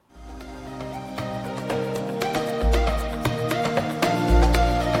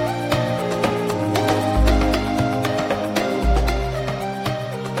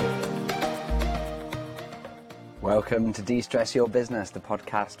Welcome to De-Stress Your Business, the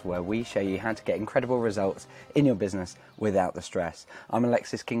podcast where we show you how to get incredible results in your business without the stress. I'm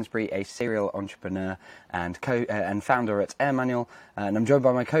Alexis Kingsbury, a serial entrepreneur and founder at Air Manual, and I'm joined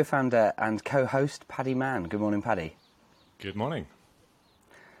by my co-founder and co-host, Paddy Mann. Good morning, Paddy. Good morning.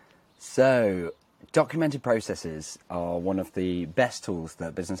 So, documented processes are one of the best tools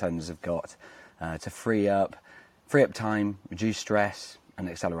that business owners have got to free up time, reduce stress, and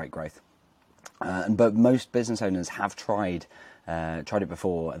accelerate growth. But most business owners have tried it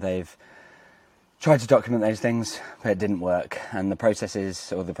before. They've tried to document those things, but it didn't work, and the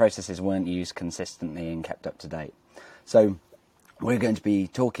processes weren't used consistently and kept up to date. So we're going to be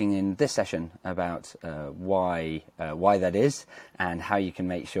talking in this session about why that is, and how you can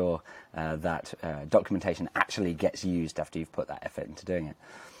make sure that documentation actually gets used after you've put that effort into doing it.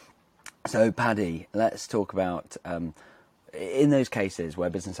 So, Paddy, let's talk about in those cases where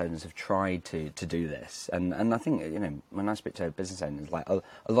business owners have tried to do this, and I think, when I speak to business owners, like a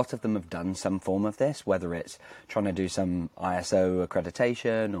lot of them have done some form of this, whether it's trying to do some ISO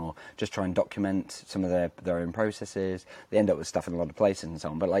accreditation or just try and document some of their own processes. They end up with stuff in a lot of places and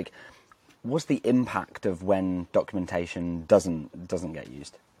so on. But what's the impact of when documentation doesn't get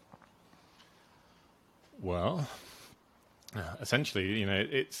used? Well, essentially,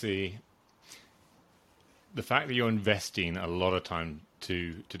 it's the fact that you're investing a lot of time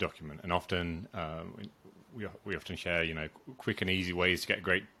to document, and often we often share quick and easy ways to get a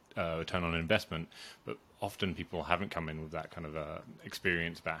great return on investment, but often people haven't come in with that kind of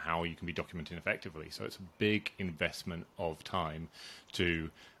experience about how you can be documenting effectively. So it's a big investment of time to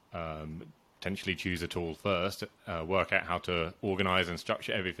potentially choose a tool first, work out how to organize and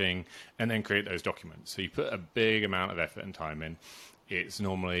structure everything, and then create those documents. So you put a big amount of effort and time in. It's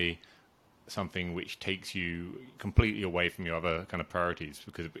normally something which takes you completely away from your other kind of priorities,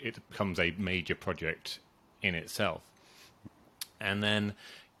 because it becomes a major project in itself. And then,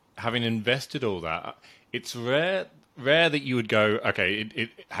 having invested all that, it's rare that you would go, okay, it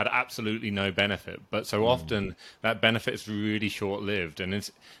had absolutely no benefit, but so often that benefit is really short-lived, and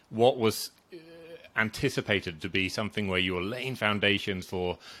it's what was anticipated to be something where you're laying foundations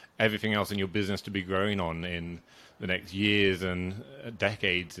for everything else in your business to be growing on in the next years and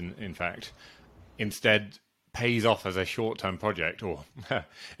decades, in fact, instead pays off as a short-term project, or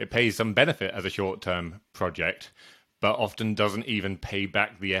it pays some benefit as a short-term project, but often doesn't even pay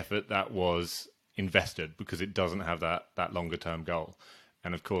back the effort that was invested, because it doesn't have that longer-term goal.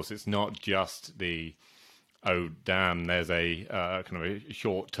 And of course, it's not just the, oh, damn, there's a kind of a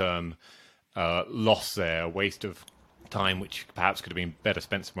short-term loss there, a waste of time, which perhaps could have been better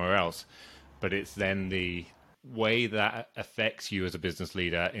spent somewhere else. But it's then the way that affects you as a business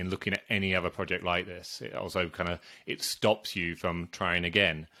leader in looking at any other project like this. It also it stops you from trying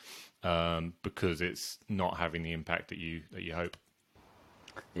again, because it's not having the impact that you hope.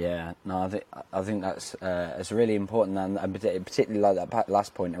 Yeah, no, I think that's it's really important, and particularly like that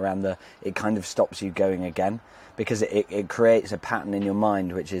last point around it kind of stops you going again, because it creates a pattern in your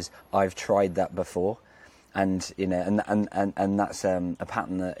mind, which is, I've tried that before. And and that's a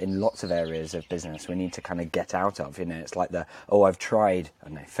pattern that in lots of areas of business we need to kind of get out of. It's like I've tried, I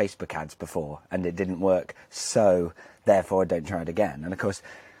don't know, Facebook ads before and it didn't work, so therefore I don't try it again. And of course,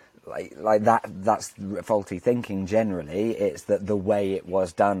 like that's faulty thinking generally. It's that the way it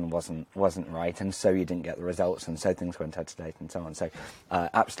was done wasn't right, and so you didn't get the results, and so things went out of date and so on. So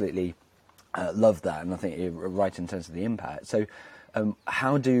absolutely love that, and I think you're right in terms of the impact. So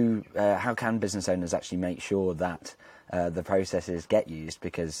how can business owners actually make sure that the processes get used?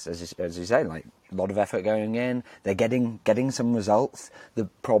 Because as you say, like, a lot of effort going in, they're getting some results. The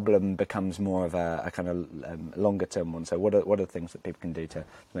problem becomes more of a kind of longer term one. So what are the things that people can do to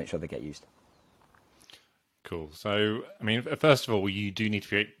make sure they get used? Cool. So, first of all, you do need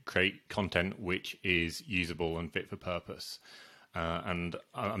to create content which is usable and fit for purpose. And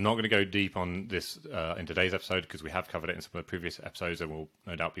I'm not going to go deep on this in today's episode, because we have covered it in some of the previous episodes, and we'll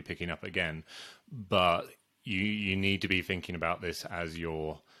no doubt be picking up again. But you need to be thinking about this as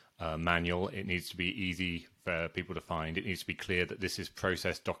your manual. It needs to be easy for people to find. It needs to be clear that this is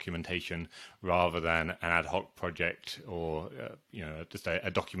process documentation rather than an ad hoc project or just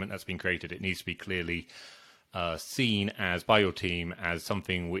a document that's been created. It needs to be clearly seen as by your team as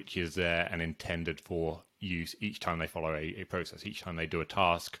something which is there and intended for use each time they follow a process. Each time they do a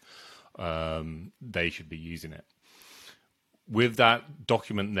task, they should be using it. With that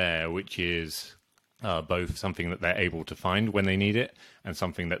document there, which is both something that they're able to find when they need it and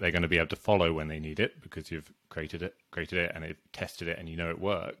something that they're going to be able to follow when they need it, because you've created it and you've tested it and you know it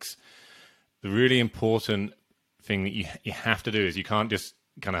works. The really important thing that you have to do is you can't just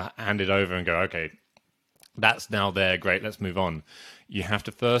kind of hand it over and go, okay, That's now there. Great. Let's move on. You have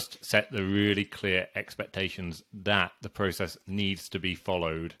to first set the really clear expectations that the process needs to be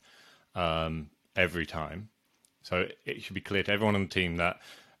followed every time. So it should be clear to everyone on the team that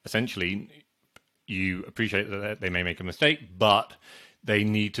essentially you appreciate that they may make a mistake, but they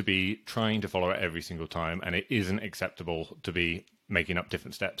need to be trying to follow it every single time. And it isn't acceptable to be making up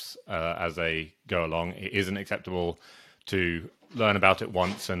different steps as they go along. It isn't acceptable to learn about it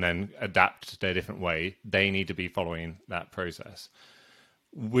once and then adapt their different way. They need to be following that process.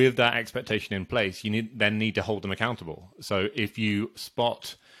 With that expectation in place, you then need to hold them accountable. So if you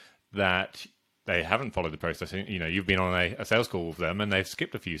spot that they haven't followed the process, you've been on a sales call with them and they've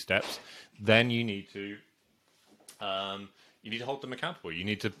skipped a few steps, then you need to hold them accountable. You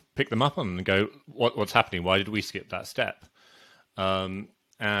need to pick them up and go, what's happening? Why did we skip that step?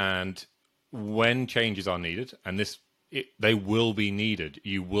 And when changes are needed, and they will be needed,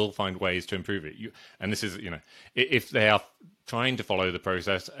 you will find ways to improve it. And this is, if they are trying to follow the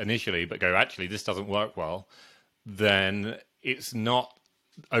process initially, but go, actually, this doesn't work well, then it's not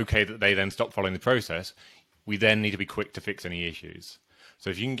okay that they then stop following the process. We then need to be quick to fix any issues. So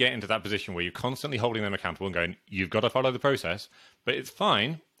if you can get into that position where you're constantly holding them accountable and going, you've got to follow the process, but it's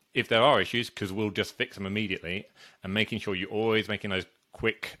fine if there are issues because we'll just fix them immediately, and making sure you're always making those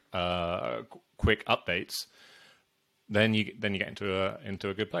quick updates, then you get into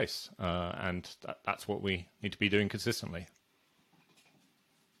a good place, and that's what we need to be doing consistently.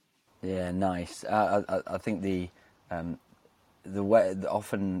 Yeah, nice. I think the way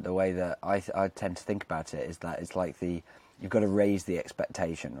that I tend to think about it is that it's like you've got to raise the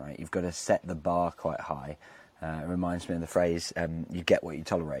expectation, right? You've got to set the bar quite high. It reminds me of the phrase, you get what you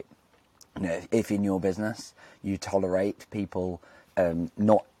tolerate. If in your business you tolerate people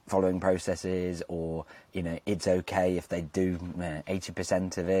not following processes, or it's okay if they do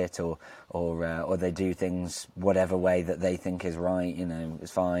 80% of it, or they do things whatever way that they think is right,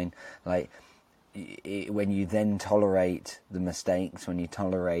 it's fine. Like when you then tolerate the mistakes, when you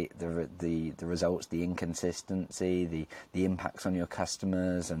tolerate the results, the inconsistency, the impacts on your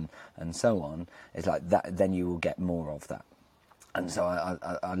customers, and so on, it's like that. Then you will get more of that. And so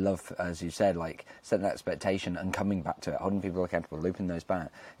I love, as you said, like setting that expectation and coming back to it, holding people accountable, looping those back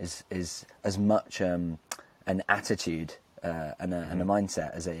is as much an attitude and a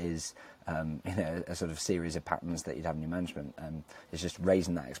mindset as it is a sort of series of patterns that you'd have in your management. It's just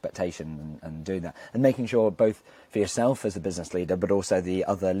raising that expectation and doing that, and making sure both for yourself as a business leader, but also the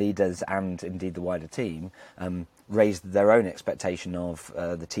other leaders and indeed the wider team raise their own expectation of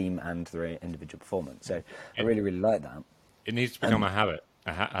the team and their individual performance. So I really, really like that. It needs to become a habit,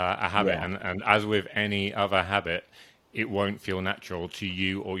 a habit. Yeah. And as with any other habit, it won't feel natural to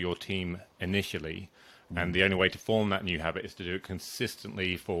you or your team initially. And the only way to form that new habit is to do it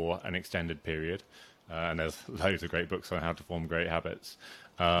consistently for an extended period. And there's loads of great books on how to form great habits.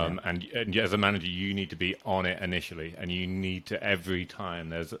 And as a manager, you need to be on it initially. And you need to, every time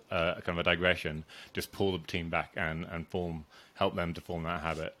there's a kind of a digression, just pull the team back and help them to form that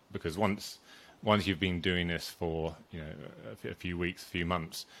habit. Because once you've been doing this for a few weeks, a few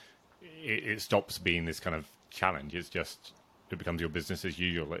months, it stops being this kind of challenge. It becomes your business as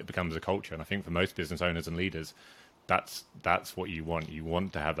usual. It becomes a culture. And I think for most business owners and leaders, that's what you want. You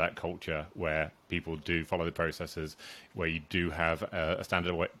want to have that culture where people do follow the processes, where you do have a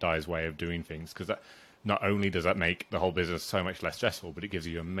standardized way of doing things, because not only does that make the whole business so much less stressful, but it gives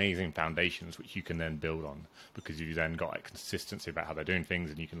you amazing foundations which you can then build on, because you've then got like consistency about how they're doing things,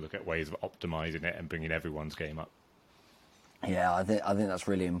 and you can look at ways of optimizing it and bringing everyone's game up. Yeah, I think that's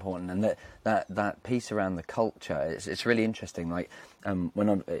really important, and that piece around the culture, it's really interesting. Like when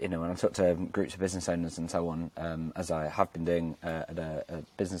I talk to groups of business owners and so on, as I have been doing at a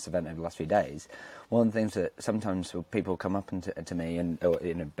business event over the last few days, one of the things that sometimes people come up to me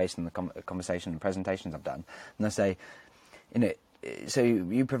and based on the conversation and presentations I've done, and they say, so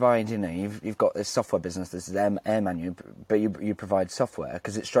you provide, you've got this software business, this is Air Manual, but you provide software,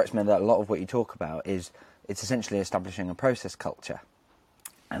 because it strikes me that a lot of what you talk about it's essentially establishing a process culture.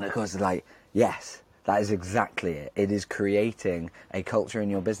 And of course, like, yes, that is exactly it. It is creating a culture in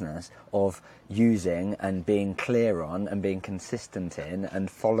your business of using and being clear on and being consistent in and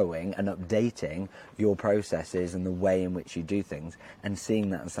following and updating your processes and the way in which you do things, and seeing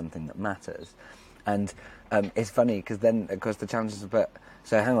that as something that matters. And it's funny because then, of course, the challenges. But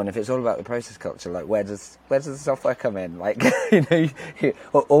so, hang on. If it's all about the process culture, like where does the software come in? Like, you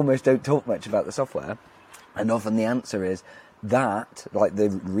almost don't talk much about the software, and often the answer is that, like the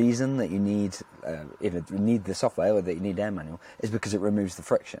reason that you need the software or that you need Air Manual is because it removes the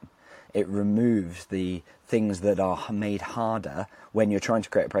friction. It removes the things that are made harder when you're trying to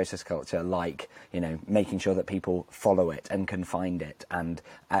create a process culture, like, making sure that people follow it and can find it and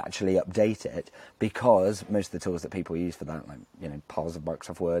actually update it, because most of the tools that people use for that, like, piles of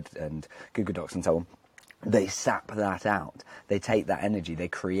Microsoft Word and Google Docs and so on, they sap that out. They take that energy, they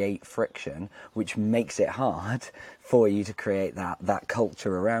create friction, which makes it hard for you to create that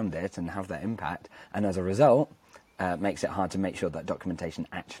culture around it and have that impact. And as a result, makes it hard to make sure that documentation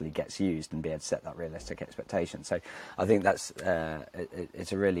actually gets used and be able to set that realistic expectation. So I think that's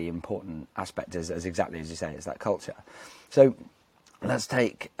it's a really important aspect, as exactly as you say, it's that culture. So let's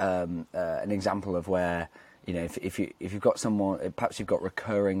take an example of where, if you've got someone, perhaps you've got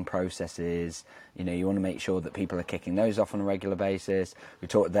recurring processes, you want to make sure that people are kicking those off on a regular basis. We've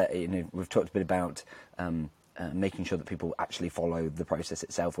talked a bit about making sure that people actually follow the process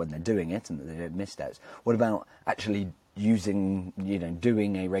itself when they're doing it and that they don't miss steps. What about actually doing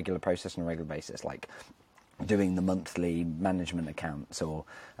a regular process on a regular basis, like doing the monthly management accounts or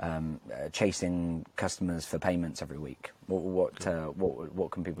chasing customers for payments every week? What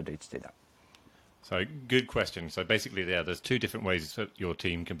can people do to do that? So, good question. So basically, there's two different ways that your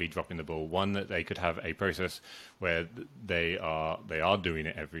team can be dropping the ball. One, that they could have a process where they are doing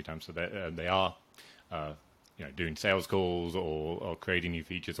it every time. So they are doing sales calls or creating new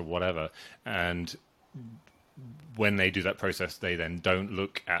features or whatever. And when they do that process, they then don't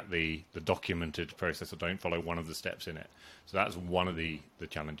look at the documented process or don't follow one of the steps in it. So that's one of the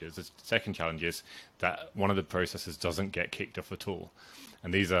challenges. The second challenge is that one of the processes doesn't get kicked off at all.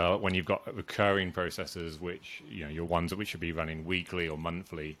 And these are when you've got recurring processes, which, your ones which should be running weekly or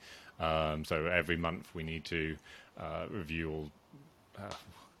monthly. So every month we need to review all.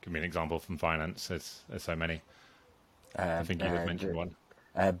 Give me an example from finance. There's so many. I think you had mentioned one.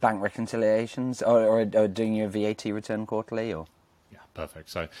 Bank reconciliations, or doing your VAT return quarterly, or? Yeah, perfect.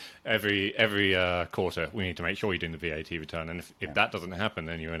 So every quarter we need to make sure you're doing the VAT return, and if that doesn't happen,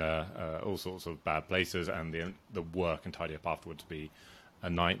 then you're in all sorts of bad places, and the work and tidy up afterwards be a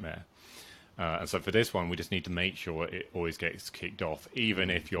nightmare. And so for this one, we just need to make sure it always gets kicked off,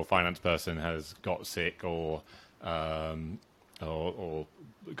 even if your finance person has got sick or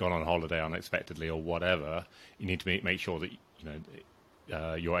gone on holiday unexpectedly or whatever. You need to make sure that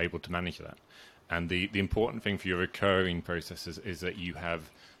you're able to manage that. And the important thing for your recurring processes is that you have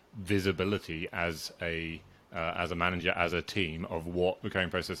visibility as a manager, as a team, of what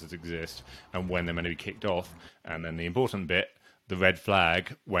recurring processes exist and when they're going to be kicked off. And then the important bit, the red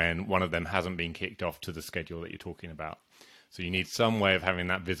flag, when one of them hasn't been kicked off to the schedule that you're talking about. So you need some way of having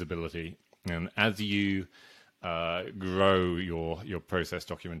that visibility. And as you grow your process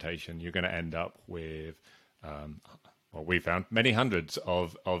documentation, you're going to end up with, we found many hundreds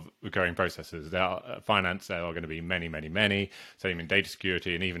of recurring processes. There are finance, there are going to be many, many, many. Same in data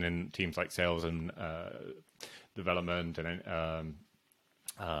security, and even in teams like sales and development and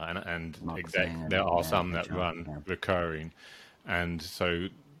exec, there are some that run recurring. And so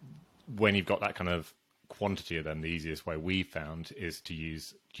when you've got that kind of quantity of them, the easiest way we found is to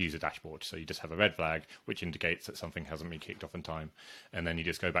use a dashboard. So you just have a red flag, which indicates that something hasn't been kicked off in time. And then you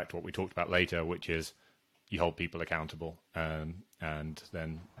just go back to what we talked about later, which is you hold people accountable and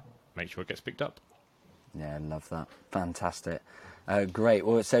then make sure it gets picked up. Yeah, I love that. Fantastic. Great.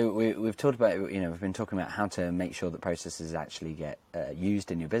 Well, so we've talked about, we've been talking about how to make sure that processes actually get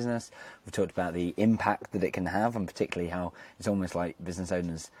used in your business. We've talked about the impact that it can have, and particularly how it's almost like business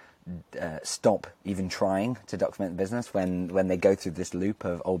owners stop even trying to document the business when they go through this loop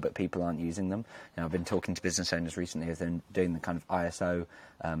of, but people aren't using them. I've been talking to business owners recently who've been doing the kind of ISO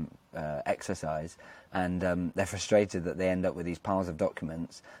exercise, and they're frustrated that they end up with these piles of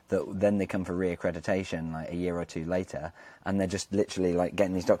documents that then they come for reaccreditation like a year or two later, and they're just literally like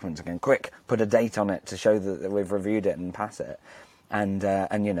getting these documents and going, quick, put a date on it to show that we've reviewed it and pass it, and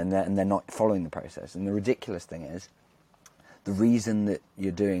they're not following the process. And the ridiculous thing is, the reason that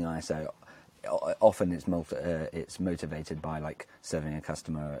you're doing ISO, often it's motivated by like serving a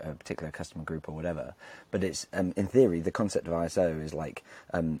customer, a particular customer group or whatever. But it's in theory, the concept of ISO is like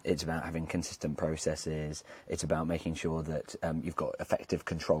it's about having consistent processes. It's about making sure that you've got effective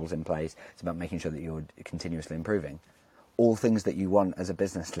controls in place. It's about making sure that you're continuously improving. All things that you want as a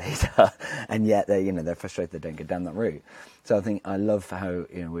business leader, and yet they're frustrated they don't go down that route. So I think I love how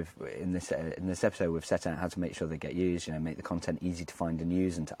we've in this episode we've set out how to make sure they get used. Make the content easy to find and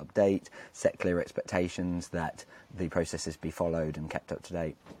use and to update. Set clear expectations that the processes be followed and kept up to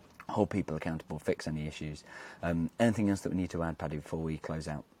date. Hold people accountable. Fix any issues. Anything else that we need to add, Paddy, before we close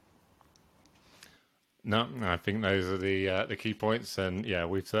out? No, I think those are the key points, and yeah,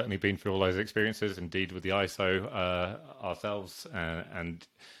 we've certainly been through all those experiences. Indeed, with the ISO ourselves, and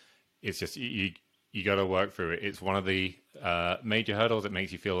it's just you got to work through it. It's one of the major hurdles that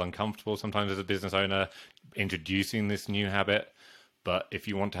makes you feel uncomfortable sometimes as a business owner introducing this new habit. But if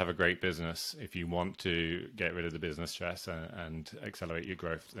you want to have a great business, if you want to get rid of the business stress and accelerate your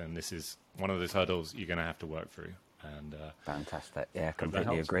growth, then this is one of those hurdles you're going to have to work through. And fantastic, yeah,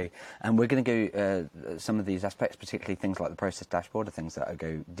 completely agree. And we're going to go some of these aspects, particularly things like the process dashboard, are things that I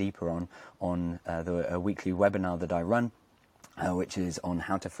go deeper on the weekly webinar that I run. Which is on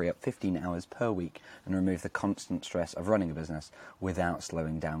how to free up 15 hours per week and remove the constant stress of running a business without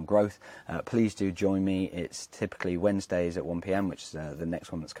slowing down growth. Please do join me. It's typically Wednesdays at 1 p.m, which is the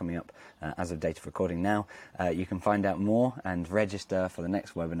next one that's coming up as of date of recording now. You can find out more and register for the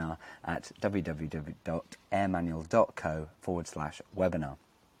next webinar at www.airmanual.co/webinar.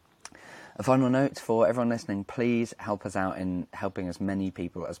 A final note for everyone listening, please help us out in helping as many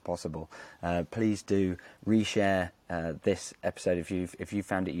people as possible. Please do reshare this episode if you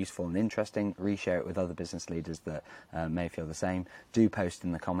found it useful and interesting. Reshare it with other business leaders that may feel the same. Do post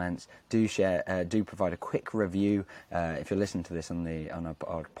in the comments. Do share. Do provide a quick review if you're listening to this on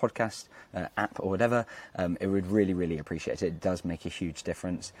our podcast app or whatever. It would really appreciate it. It does make a huge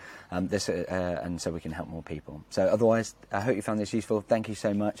difference. And so we can help more people. So otherwise, I hope you found this useful. Thank you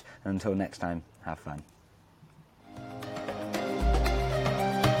so much. And until next time, have fun.